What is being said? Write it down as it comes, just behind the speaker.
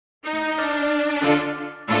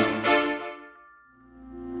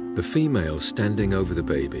The female standing over the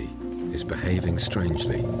baby is behaving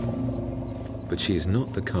strangely, but she is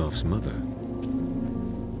not the calf's mother.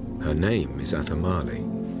 Her name is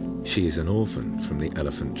Athamali. She is an orphan from the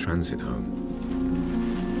elephant transit home.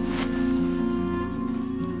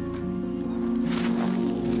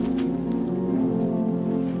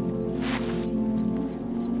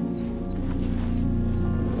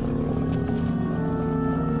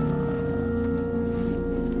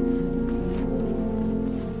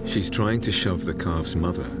 She's trying to shove the calf's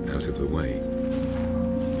mother out of the way.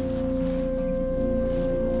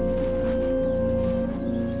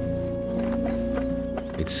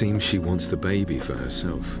 It seems she wants the baby for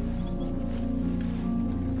herself.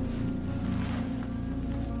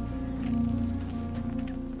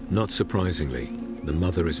 Not surprisingly, the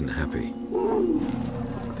mother isn't happy.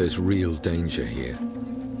 There's real danger here.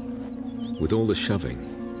 With all the shoving,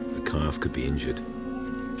 the calf could be injured.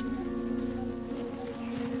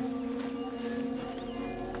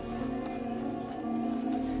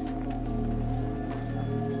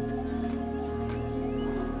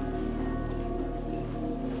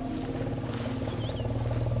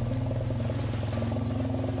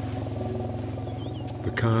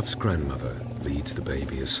 The calf's grandmother leads the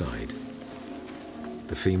baby aside.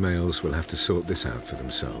 The females will have to sort this out for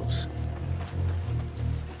themselves.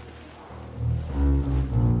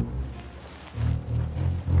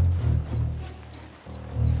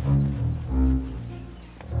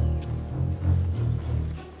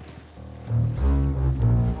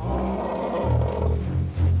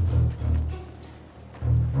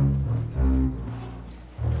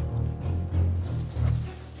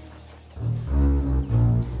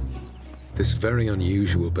 This very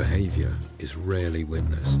unusual behavior is rarely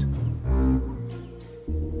witnessed.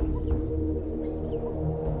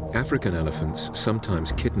 African elephants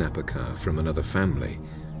sometimes kidnap a calf from another family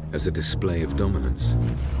as a display of dominance.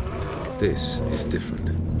 This is different.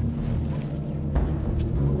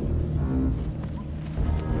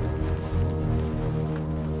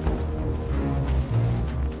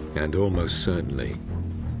 And almost certainly,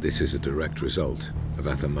 this is a direct result of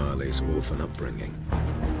Athamali's orphan upbringing.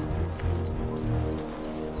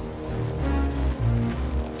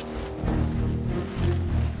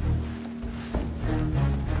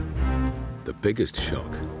 The biggest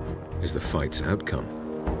shock is the fight's outcome.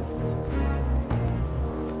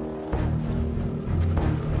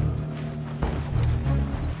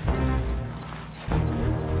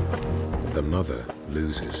 The mother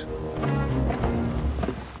loses.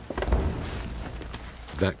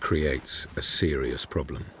 That creates a serious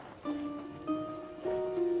problem.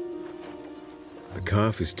 The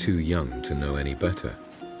calf is too young to know any better,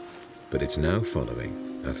 but it's now following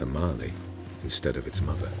Athamali instead of its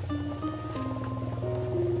mother.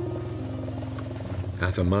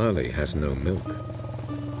 Athamali has no milk.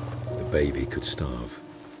 The baby could starve.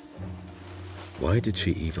 Why did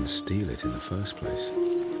she even steal it in the first place?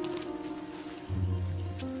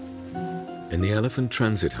 In the elephant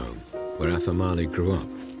transit home, where Athamali grew up,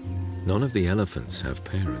 none of the elephants have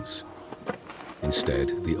parents. Instead,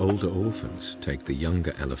 the older orphans take the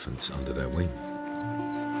younger elephants under their wing.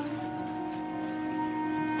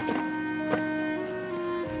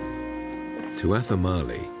 To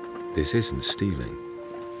Athamali, this isn't stealing.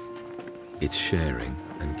 It's sharing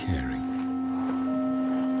and caring.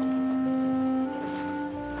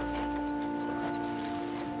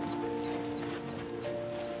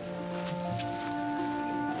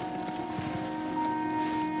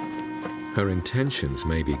 Her intentions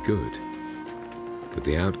may be good, but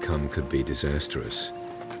the outcome could be disastrous.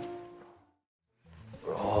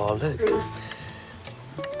 Oh, look.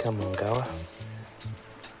 Come on, Gawa.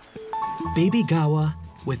 Baby Gawa,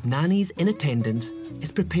 with nannies in attendance,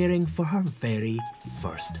 is preparing for her very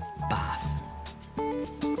first bath.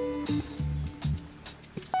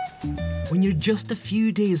 When you're just a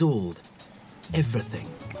few days old, everything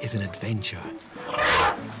is an adventure.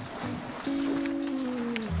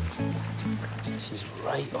 She's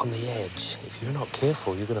right on the edge. If you're not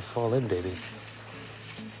careful, you're going to fall in, baby.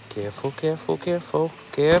 Careful, careful, careful,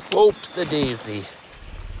 careful. Oops-a-daisy.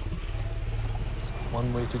 There's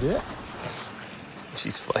one way to do it.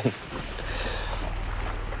 She's fine.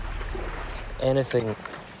 Anything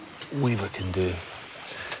Weaver can do,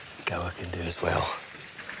 Gawa can do as well.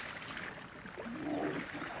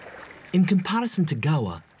 In comparison to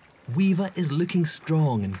Gawa, Weaver is looking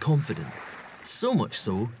strong and confident. So much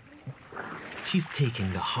so, she's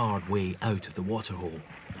taking the hard way out of the waterhole.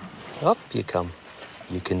 Up you come.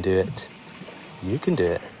 You can do it. You can do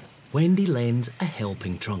it. Wendy lends a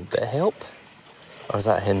helping trunk. Bit of help? Or is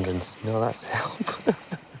that a hindrance? No, that's help.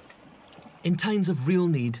 In times of real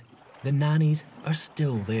need, the nannies are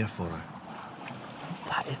still there for her.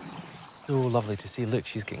 That is so lovely to see. Look,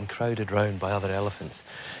 she's getting crowded round by other elephants.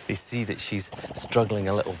 They see that she's struggling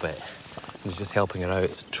a little bit. He's just helping her out.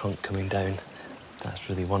 It's a trunk coming down. That's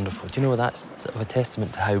really wonderful. Do you know, that's sort of a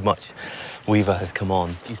testament to how much Weaver has come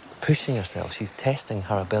on. She's pushing herself. She's testing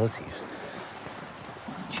her abilities.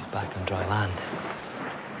 She's back on dry land.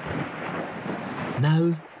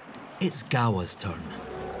 Now, it's Gowa's turn.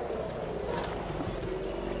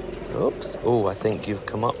 Oops. Oh, I think you've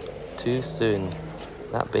come up too soon.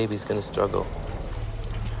 That baby's going to struggle.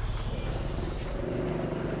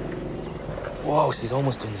 Whoa, she's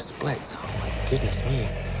almost doing the splits. Oh, my goodness me.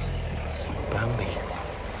 Bambi.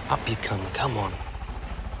 Up you come. Come on.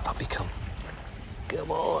 Up you come.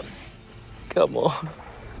 Come on. Come on.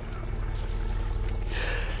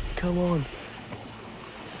 Come on.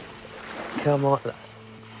 Come on.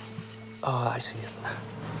 Oh, actually.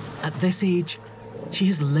 At this age, she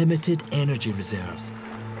has limited energy reserves.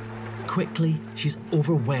 Quickly, she's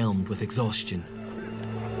overwhelmed with exhaustion.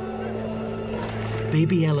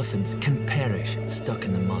 Baby elephants can perish stuck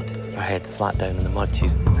in the mud. Her head's flat down in the mud.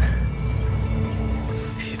 She's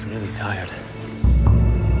really tired.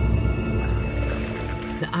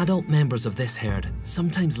 The adult members of this herd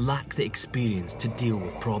sometimes lack the experience to deal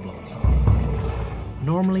with problems.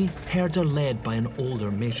 Normally, herds are led by an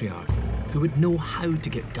older matriarch who would know how to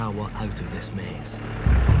get Gawa out of this mess.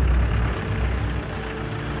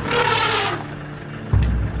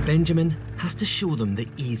 Benjamin has to show them the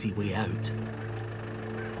easy way out.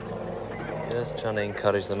 Just trying to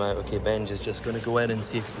encourage them out. Okay, Benj is just going to go in and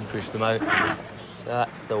see if he can push them out.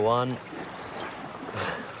 That's the one.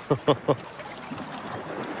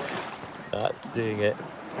 That's doing it.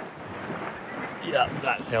 Yeah,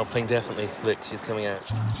 that's helping, definitely. Look, she's coming out.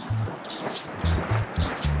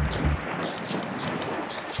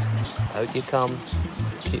 Out you come.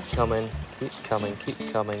 Keep coming, keep coming, keep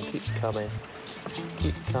coming, keep coming,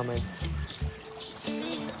 keep coming.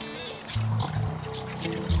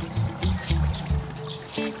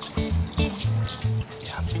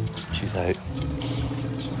 Yeah, she's out.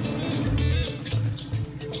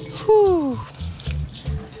 Whew.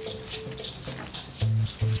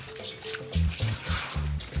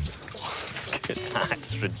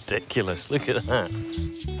 That's ridiculous. Look at that.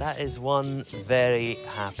 That is one very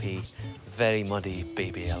happy, very muddy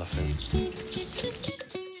baby elephant.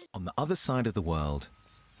 On the other side of the world,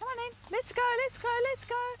 Come on in. Let's go, let's go, let's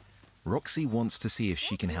go. Roxy wants to see if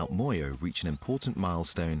she can help Moyo reach an important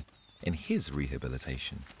milestone in his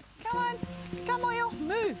rehabilitation. Come on. Come on, Moyo.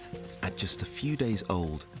 Move. At just a few days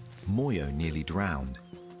old, Moyo nearly drowned.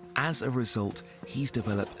 As a result, he's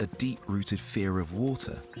developed a deep-rooted fear of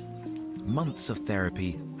water. Months of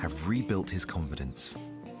therapy have rebuilt his confidence.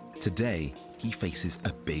 Today, he faces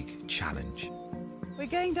a big challenge. We're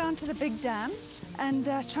going down to the big dam and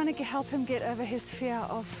trying to help him get over his fear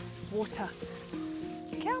of water.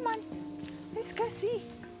 Come on. Let's go see.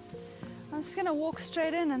 I'm just going to walk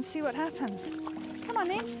straight in and see what happens. Come on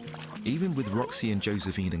then. Even with Roxy and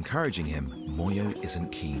Josephine encouraging him, Moyo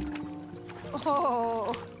isn't keen.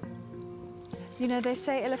 Oh. You know, they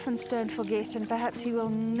say elephants don't forget, and perhaps he will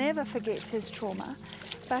never forget his trauma.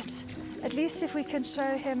 But at least if we can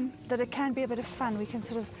show him that it can be a bit of fun, we can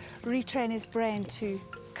sort of retrain his brain to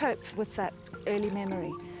cope with that early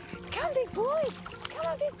memory. Come, big boy. Come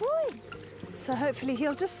on, big boy. So hopefully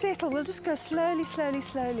he'll just settle. We'll just go slowly, slowly,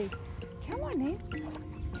 slowly. Come on, then.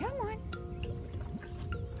 Come on.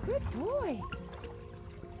 Good boy.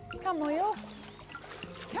 Come, Moyo.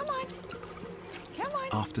 Come on. Come on.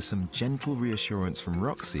 After some gentle reassurance from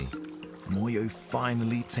Roxy, Moyo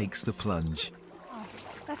finally takes the plunge. Oh,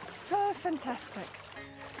 that's so fantastic.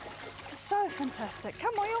 So fantastic.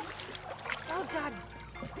 Come, Moyo. Well done.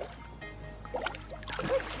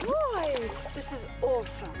 Good boy. This is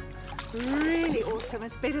awesome. Really awesome.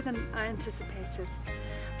 It's better than I anticipated.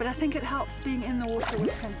 But I think it helps being in the water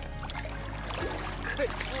with him. Good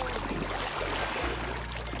boy.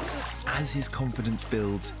 As his confidence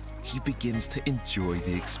builds, he begins to enjoy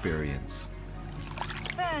the experience.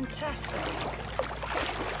 Fantastic.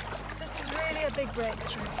 This is really a big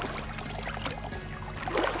breakthrough.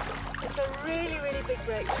 It's a really, really big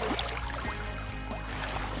breakthrough.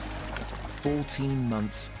 14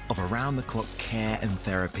 months of around-the-clock care and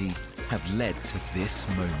therapy have led to this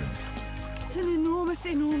moment. It's an enormous,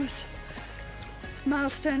 enormous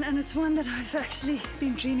milestone, and it's one that I've actually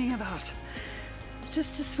been dreaming about.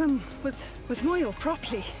 Just to swim with Moyo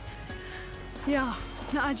properly. Yeah,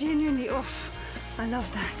 no, I genuinely, I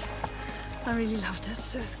loved that. I really loved it,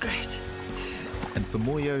 so it's great. And for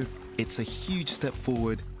Moyo, it's a huge step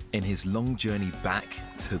forward in his long journey back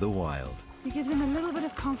to the wild. You give them a little bit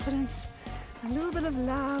of confidence, a little bit of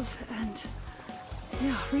love, and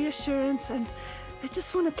yeah, reassurance, and they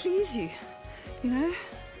just want to please you, you know?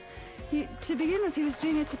 To begin with, he was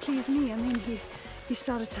doing it to please me, and then he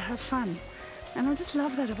started to have fun. And I just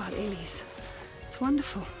love that about Ellies. It's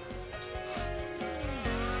wonderful.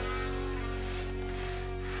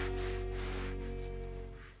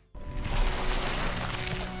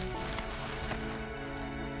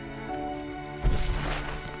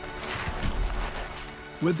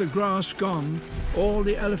 With the grass gone, all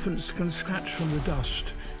the elephants can scratch from the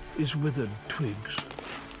dust is withered twigs.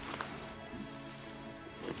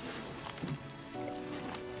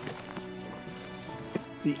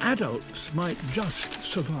 The adults might just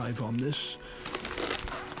survive on this,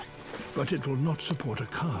 but it will not support a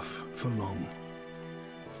calf for long.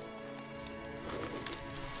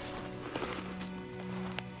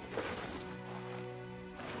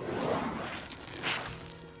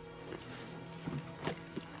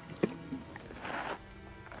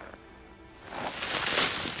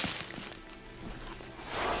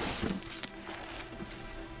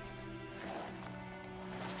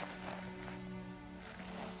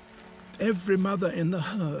 Every mother in the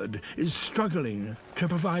herd is struggling to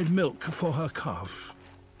provide milk for her calf.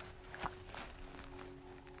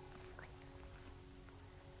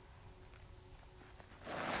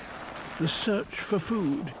 The search for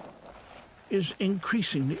food is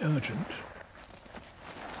increasingly urgent.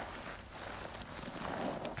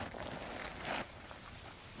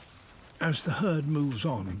 As the herd moves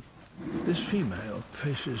on, this female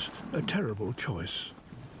faces a terrible choice.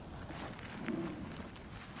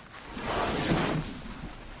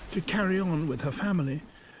 To carry on with her family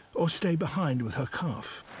or stay behind with her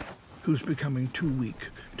calf, who's becoming too weak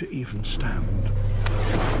to even stand.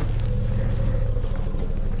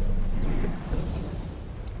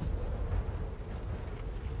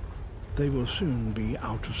 They will soon be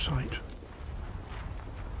out of sight.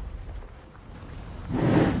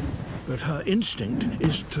 But her instinct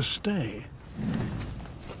is to stay.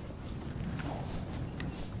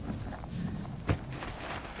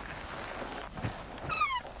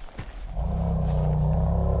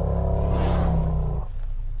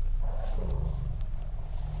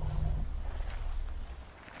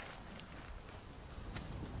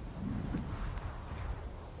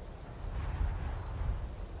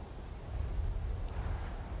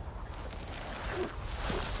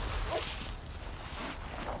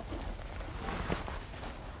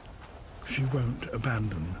 She won't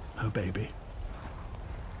abandon her baby.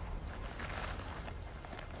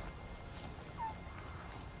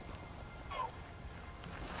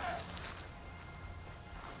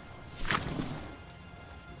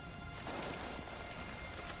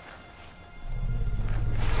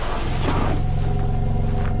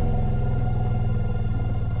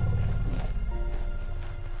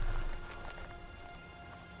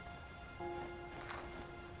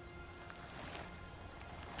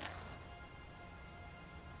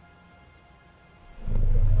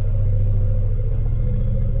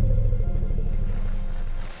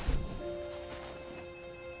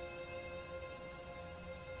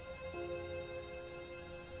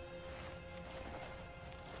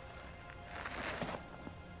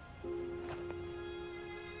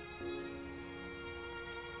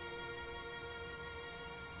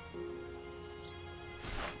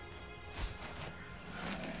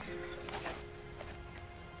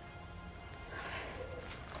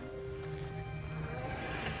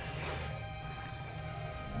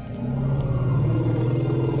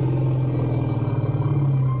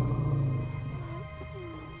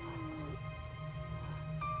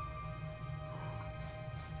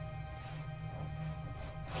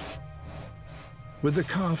 With the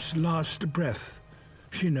calf's last breath,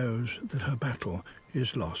 she knows that her battle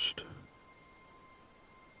is lost.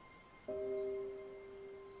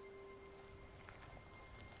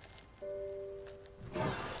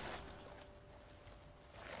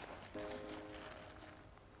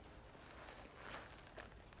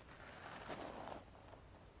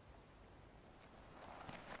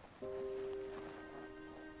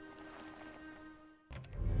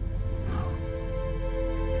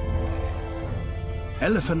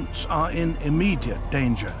 Elephants are in immediate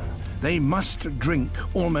danger. They must drink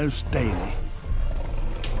almost daily.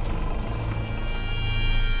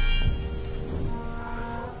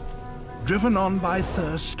 Driven on by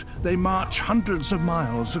thirst, they march hundreds of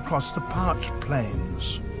miles across the parched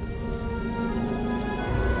plains.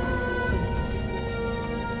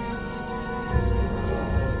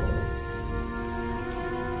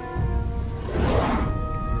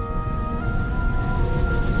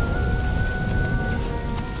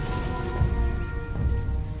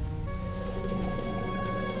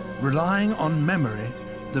 Relying on memory,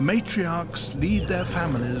 the matriarchs lead their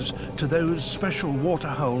families to those special water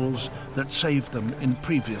holes that saved them in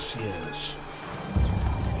previous years.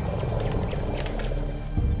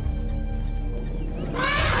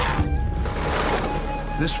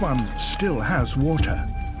 This one still has water,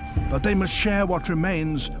 but they must share what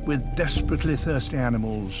remains with desperately thirsty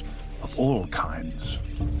animals of all kinds.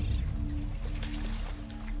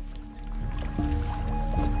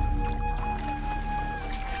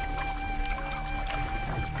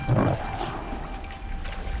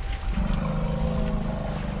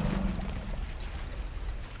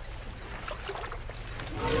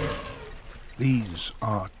 These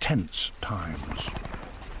are tense times.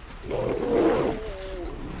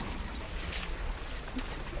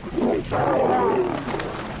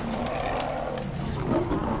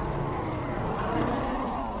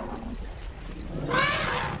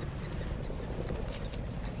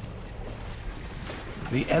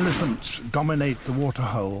 The elephants dominate the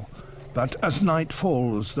waterhole, but as night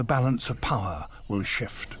falls, the balance of power will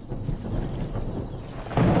shift.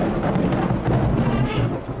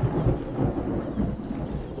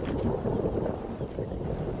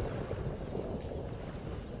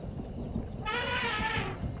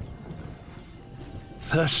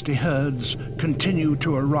 Thirsty herds continue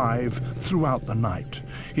to arrive throughout the night.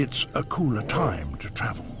 It's a cooler time to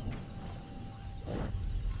travel.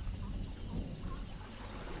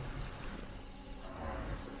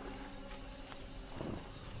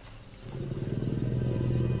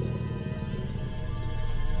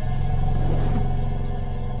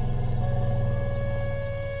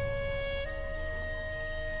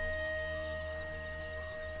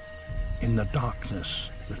 In the darkness,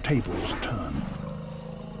 the tables turn.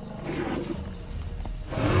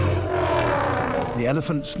 The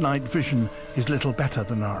elephant's night vision is little better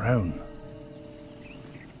than our own.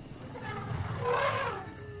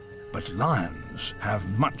 But lions have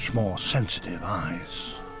much more sensitive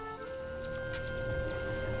eyes.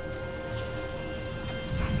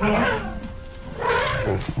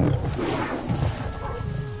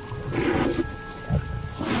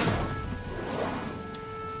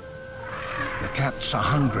 The cats are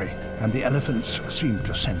hungry, and the elephants seem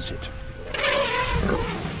to sense it.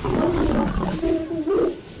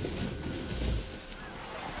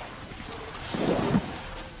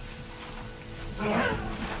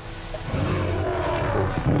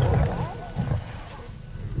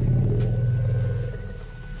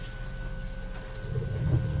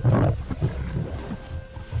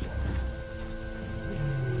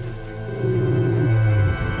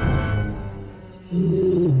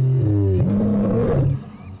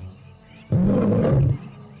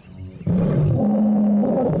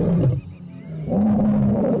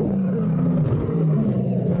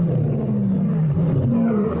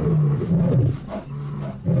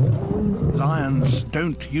 Lions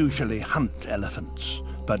don't usually hunt elephants,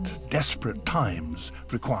 but desperate times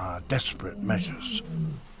require desperate measures.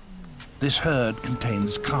 This herd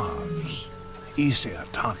contains calves, easier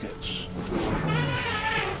targets.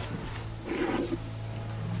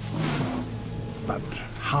 But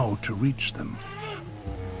how to reach them?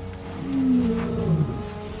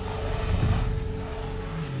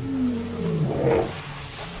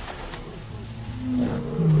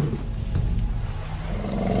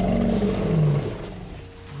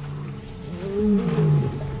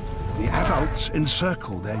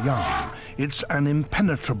 Encircle their young. It's an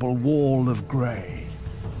impenetrable wall of grey.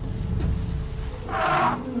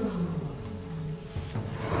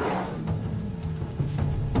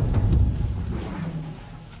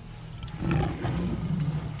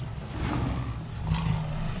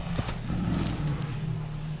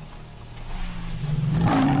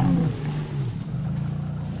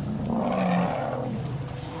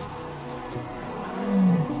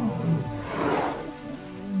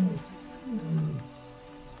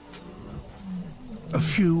 A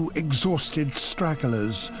few exhausted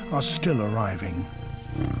stragglers are still arriving.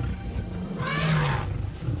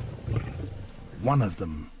 One of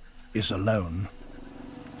them is alone.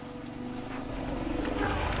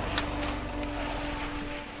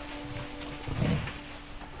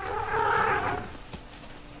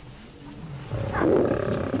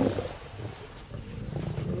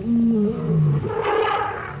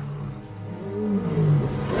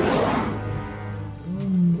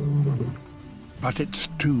 But it's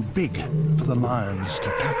too big for the lions to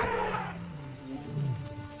tackle.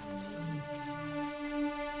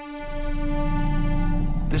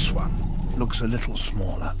 This one looks a little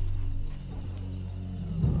smaller.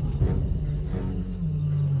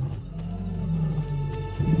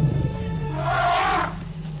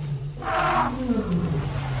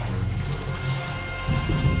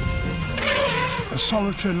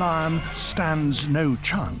 solitary lion stands no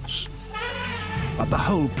chance. But the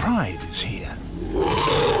whole pride is here.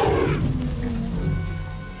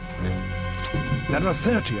 There are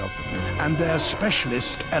 30 of them, and they're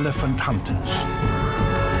specialist elephant hunters.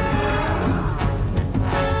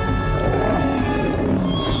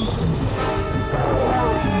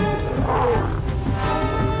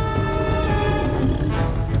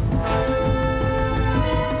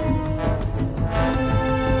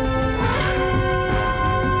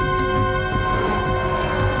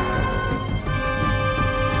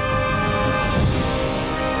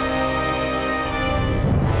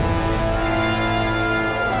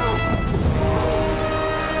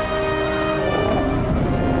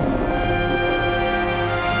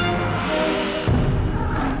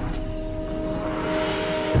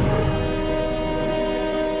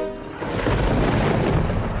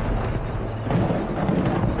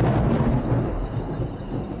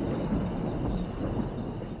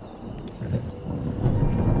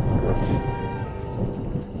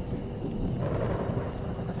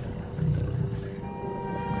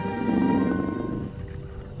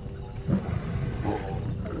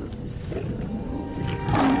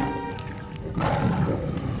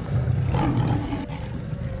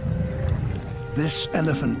 This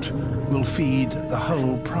elephant will feed the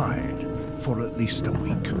whole pride for at least a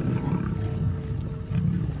week.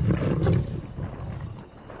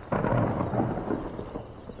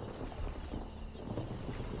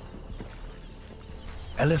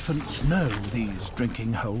 Elephants know these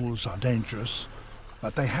drinking holes are dangerous,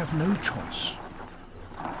 but they have no choice.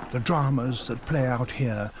 The dramas that play out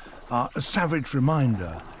here are a savage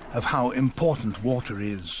reminder of how important water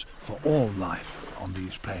is for all life on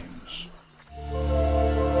these plains.